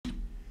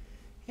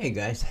Hey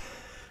guys,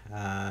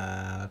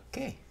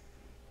 okay,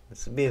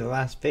 this will be the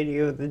last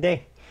video of the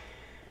day.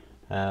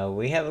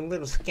 We have a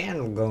little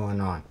scandal going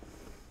on,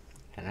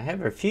 and I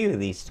have a few of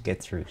these to get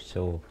through,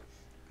 so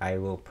I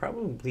will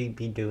probably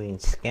be doing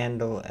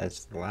Scandal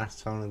as the last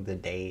song of the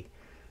day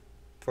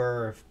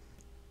for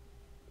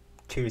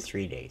 2 or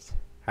 3 days,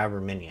 however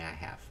many I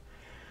have.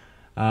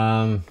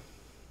 Now,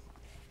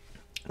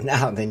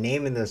 the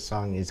name of this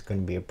song is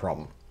going to be a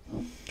problem.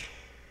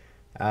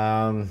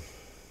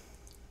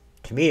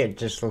 To me, it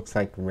just looks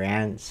like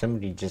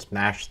somebody just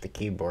mashed the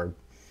keyboard,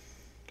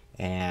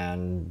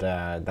 and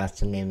that's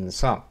the name of the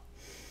song.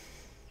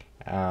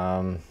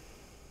 I'm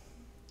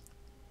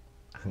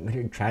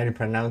going to try to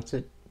pronounce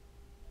it,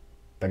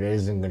 but it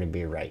isn't going to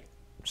be right,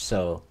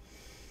 so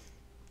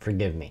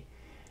forgive me.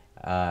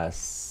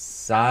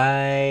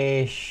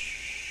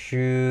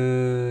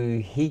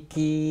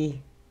 Saishuheiki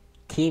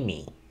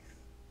Kimi.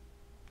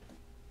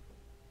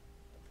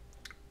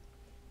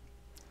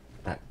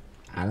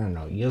 I don't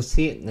know. You'll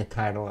see it in the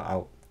title.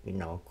 I'll,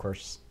 of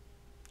course,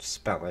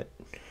 spell it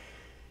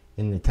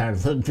in the title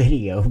of the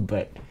video,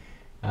 but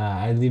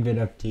I leave it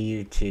up to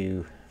you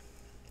to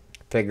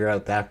figure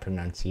out that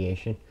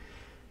pronunciation.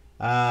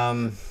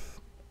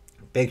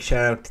 Big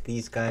shout out to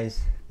these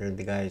guys. They're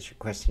the guys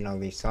requesting all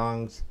these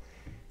songs.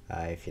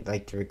 If you'd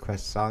like to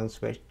request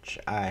songs, which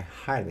I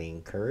highly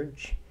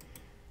encourage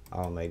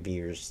all my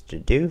viewers to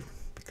do,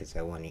 because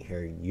I want to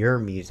hear your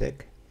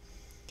music,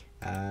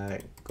 go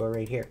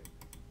right here.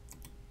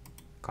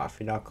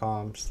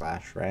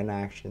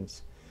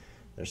 Coffee.com/REn-ACTIONS.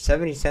 They're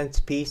 70 cents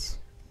a piece.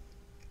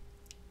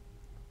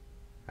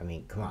 I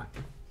mean, come on.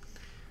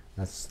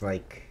 That's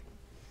like,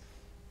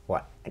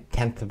 what,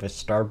 1/10 of a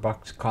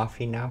Starbucks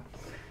coffee now?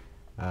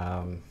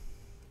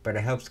 But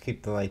it helps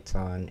keep the lights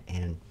on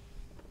and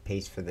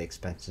pays for the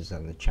expenses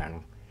on the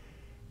channel.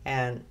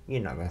 And,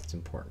 that's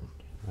important.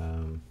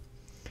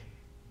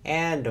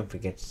 And don't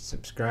forget to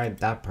subscribe.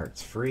 That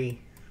part's free.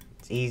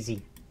 It's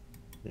easy.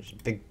 There's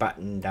a big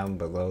button down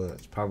below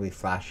that's probably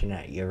flashing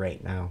at you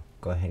right now.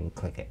 Go ahead and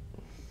click it.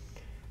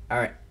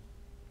 Alright,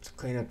 let's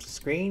clean up the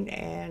screen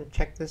and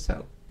check this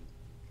out.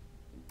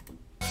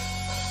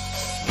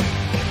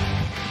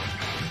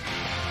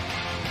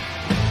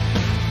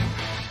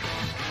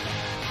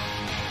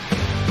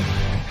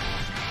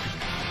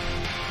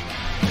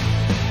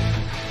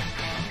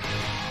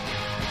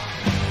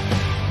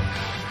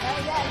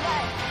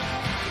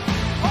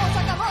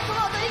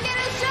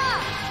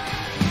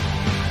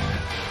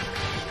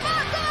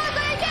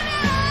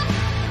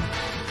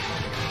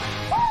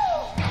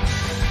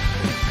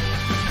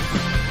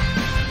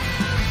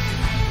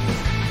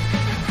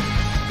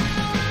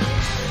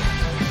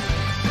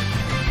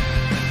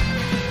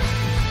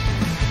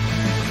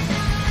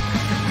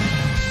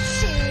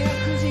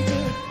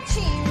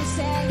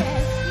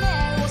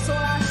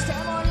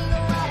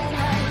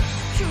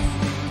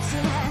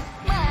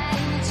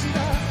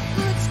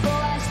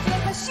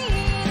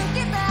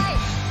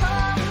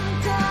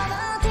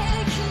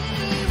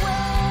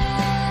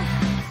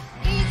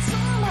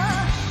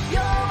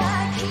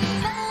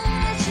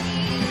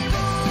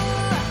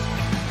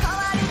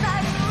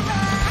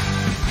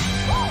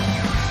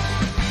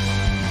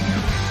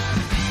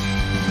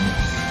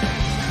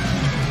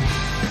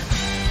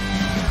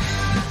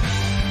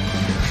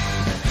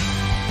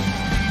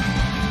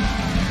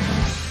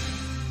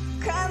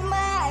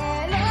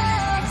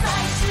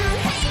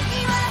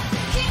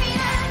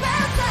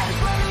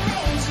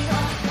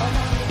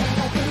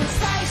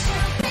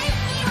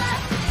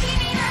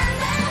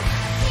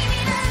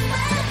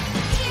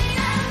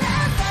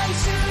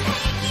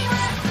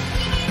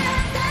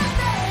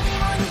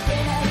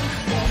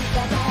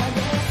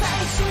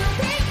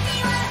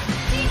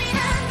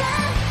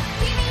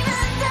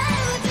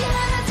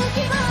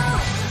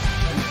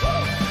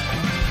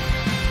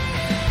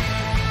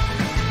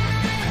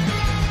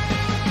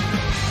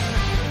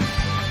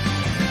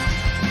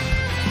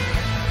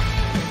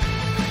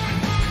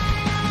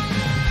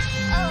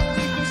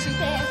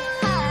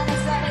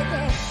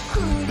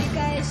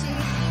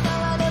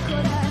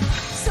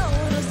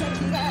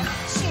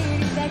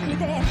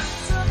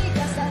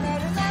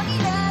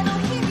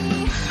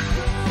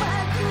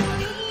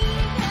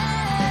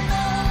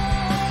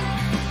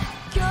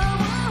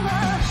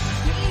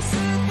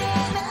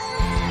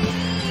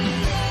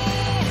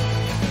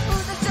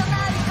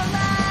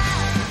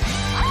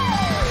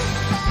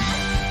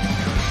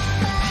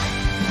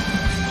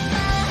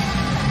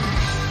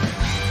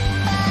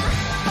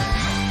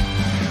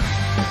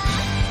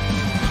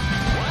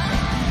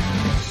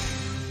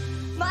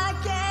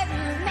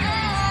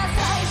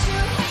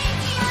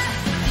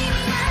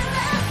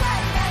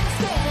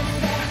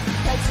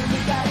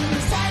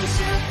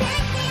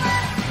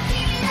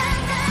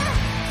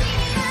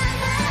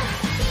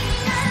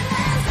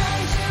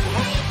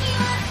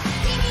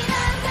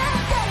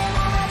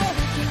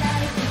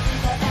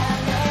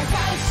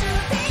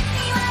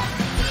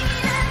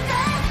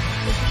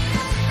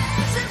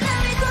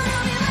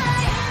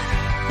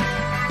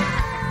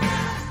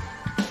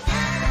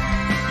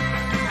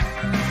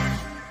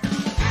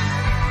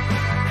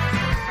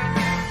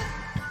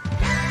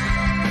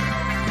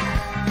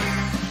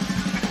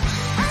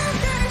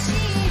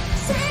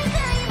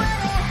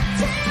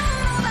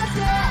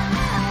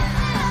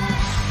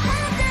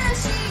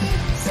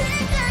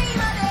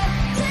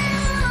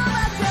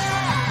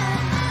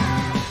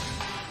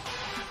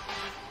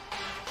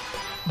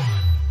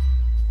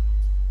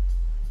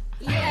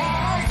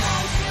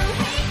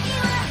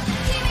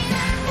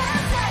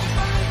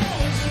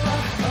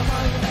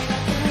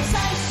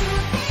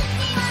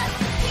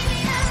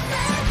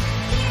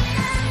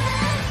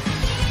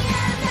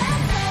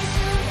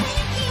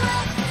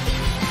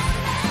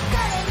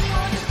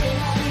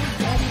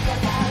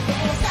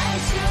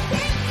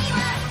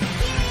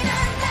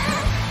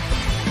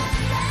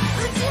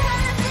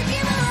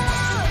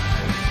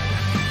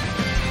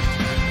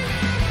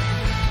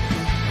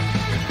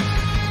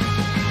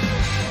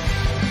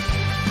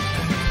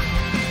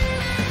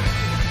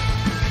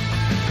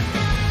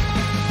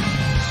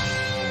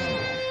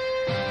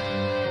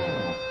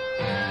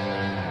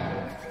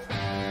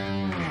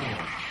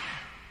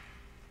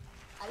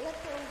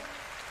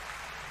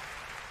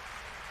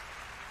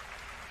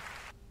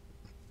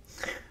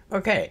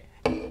 Okay.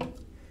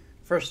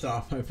 First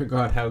off, I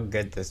forgot how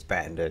good this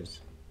band is.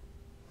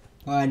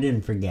 Well, I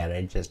didn't forget.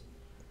 It's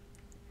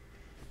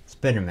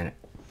been a minute.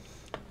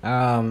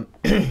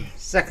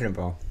 Second of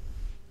all,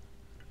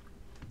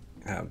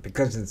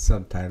 because of the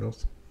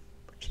subtitles,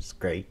 which is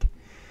great,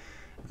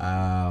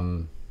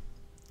 it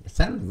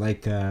sounded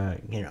like,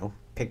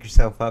 pick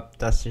yourself up,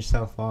 dust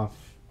yourself off,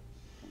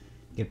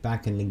 get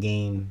back in the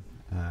game,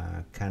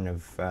 kind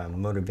of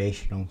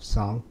motivational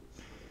song.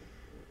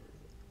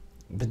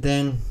 But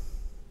then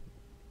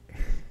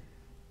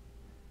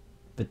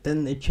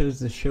they chose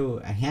to show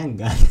a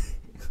handgun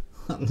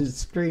on the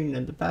screen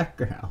in the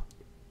background.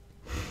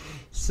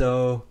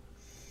 So,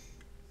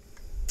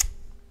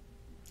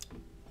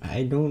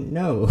 I don't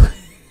know.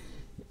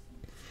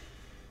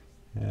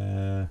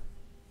 I'm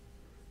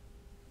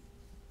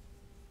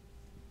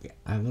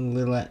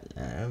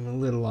a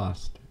little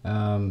lost.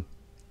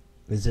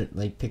 Is it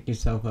like pick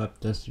yourself up,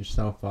 dust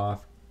yourself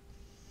off?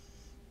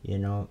 You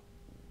know,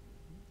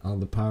 all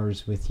the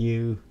power's with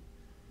you.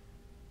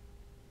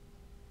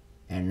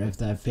 And if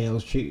that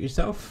fails, shoot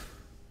yourself?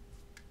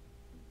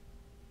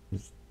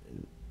 Is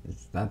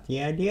that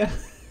the idea?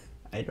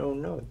 I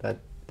don't know.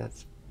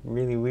 That's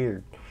really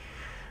weird.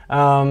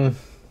 But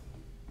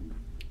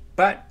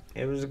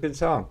it was a good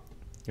song.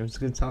 It was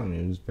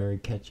very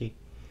catchy.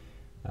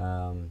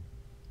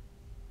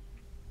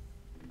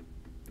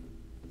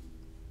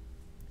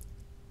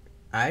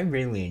 I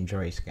really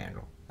enjoy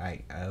Scandal.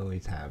 I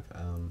always have.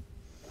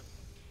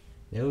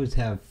 They always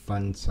have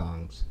fun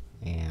songs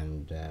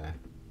and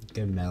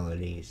good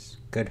melodies,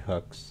 good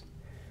hooks.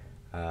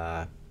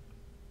 I'm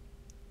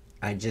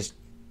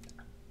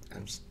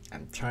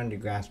trying to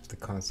grasp the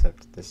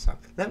concept of this song.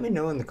 Let me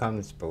know in the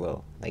comments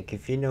below, like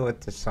if you know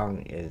what this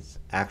song is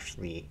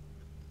actually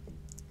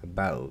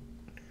about.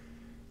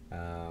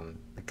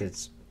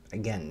 Because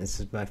again, this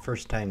is my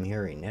first time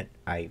hearing it.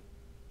 I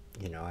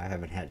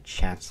haven't had a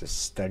chance to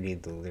study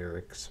the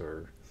lyrics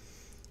or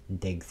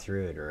dig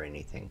through it or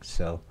anything.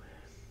 So,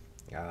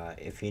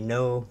 if you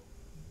know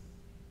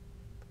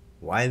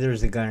why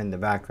there's a gun in the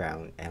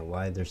background and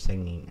why they're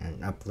singing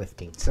an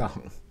uplifting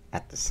song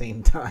at the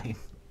same time,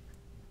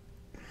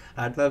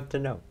 I'd love to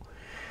know.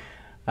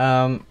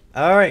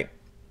 Alright.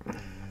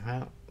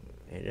 Well,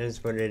 it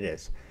is what it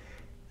is.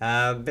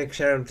 Big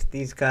shout out to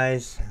these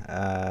guys.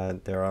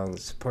 They're all the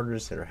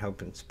supporters that are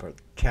helping support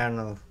the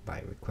channel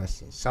by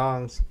requesting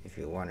songs. If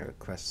you want to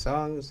request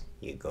songs,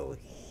 you go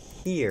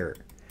here.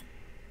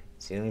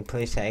 It's the only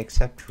place I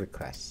accept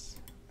requests.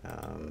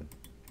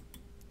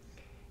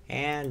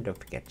 And don't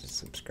forget to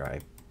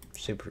subscribe.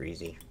 Super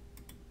easy.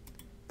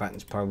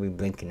 Button's probably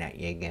blinking at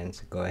you again,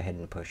 so go ahead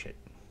and push it.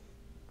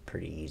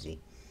 Pretty easy.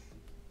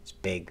 It's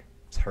big.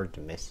 It's hard to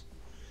miss.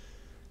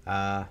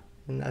 And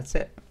that's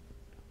it.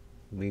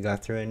 We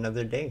got through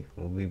another day.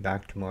 We'll be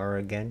back tomorrow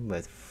again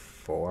with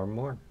 4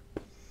 more.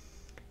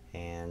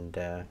 And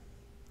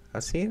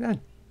I'll see you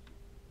then.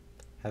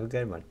 Have a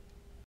good one.